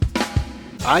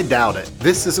I doubt it.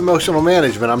 This is Emotional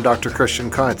Management. I'm Dr. Christian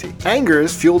Conti. Anger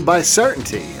is fueled by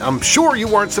certainty. I'm sure you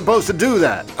weren't supposed to do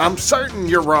that. I'm certain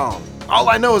you're wrong. All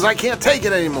I know is I can't take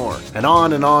it anymore. And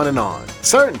on and on and on.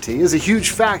 Certainty is a huge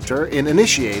factor in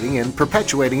initiating and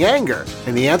perpetuating anger.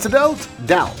 And the antidote?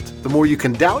 Doubt. The more you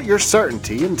can doubt your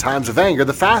certainty in times of anger,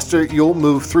 the faster you'll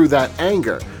move through that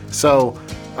anger. So,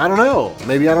 I don't know.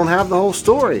 Maybe I don't have the whole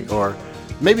story. Or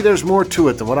maybe there's more to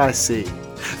it than what I see.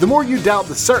 The more you doubt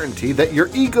the certainty that your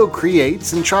ego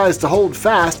creates and tries to hold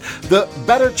fast, the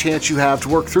better chance you have to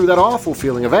work through that awful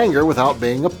feeling of anger without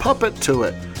being a puppet to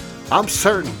it. I'm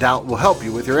certain doubt will help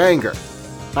you with your anger.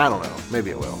 I don't know,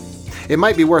 maybe it will. It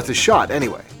might be worth a shot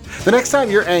anyway. The next time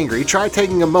you're angry, try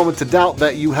taking a moment to doubt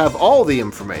that you have all the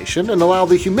information and allow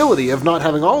the humility of not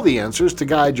having all the answers to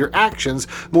guide your actions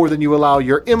more than you allow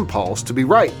your impulse to be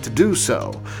right to do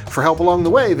so. For help along the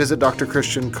way, visit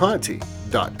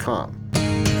drchristianconti.com.